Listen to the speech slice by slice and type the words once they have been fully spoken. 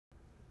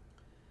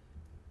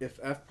if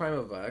f prime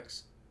of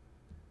x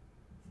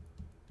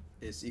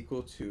is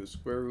equal to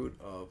square root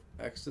of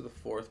x to the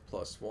fourth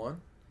plus 1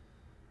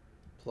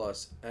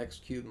 plus x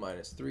cubed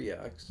minus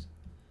 3x,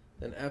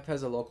 then f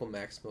has a local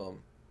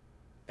maximum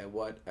at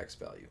what x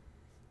value?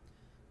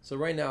 So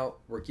right now,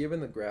 we're given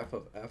the graph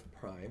of f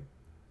prime.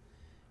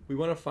 We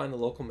want to find the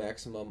local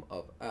maximum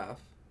of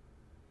f.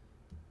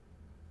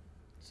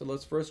 So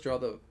let's first draw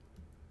the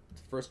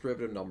first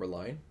derivative number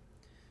line.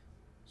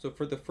 So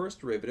for the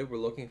first derivative, we're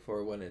looking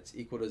for when it's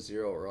equal to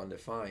 0 or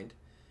undefined,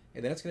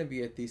 and that's going to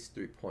be at these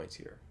 3 points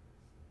here.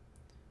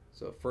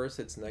 So first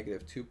it's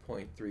negative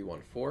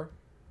 2.314,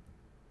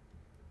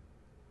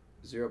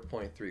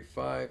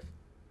 0.35,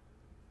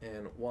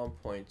 and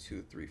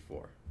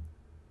 1.234.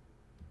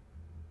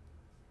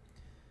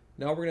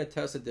 Now we're going to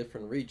test the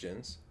different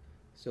regions.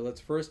 So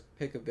let's first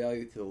pick a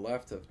value to the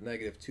left of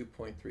negative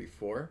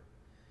 2.34,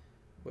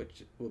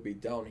 which will be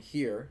down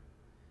here.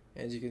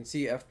 And as you can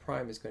see, f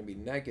prime is going to be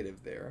negative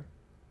there.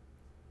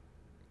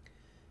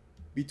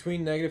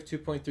 Between negative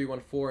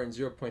 2.314 and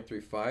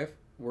 0.35,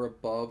 we're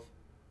above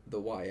the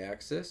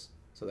y-axis,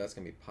 so that's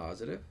going to be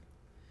positive.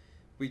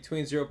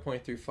 Between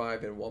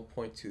 0.35 and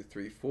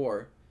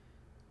 1.234,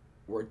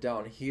 we're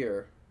down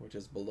here, which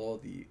is below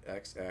the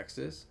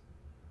x-axis.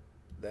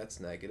 That's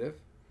negative.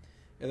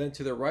 And then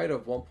to the right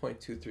of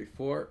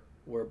 1.234,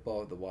 we're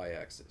above the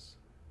y-axis.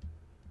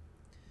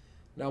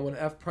 Now when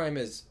f prime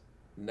is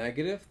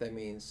negative, that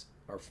means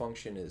our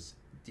function is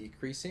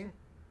decreasing.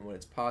 And when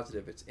it's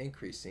positive, it's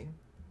increasing.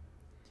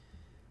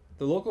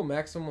 The local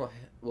maximum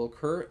will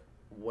occur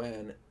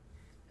when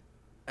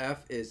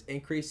f is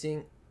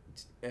increasing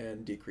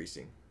and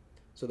decreasing.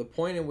 So the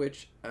point in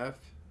which f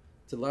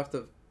to the left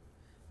of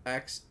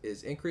x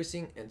is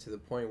increasing and to the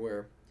point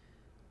where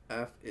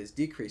f is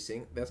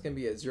decreasing, that's going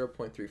to be at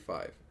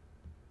 0.35.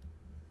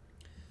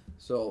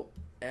 So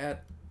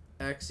at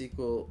x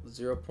equal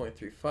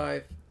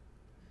 0.35,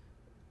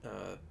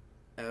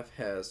 f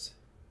has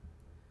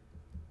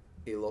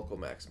a local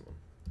maximum.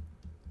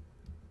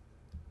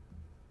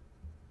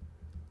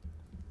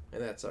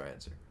 And that's our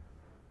answer.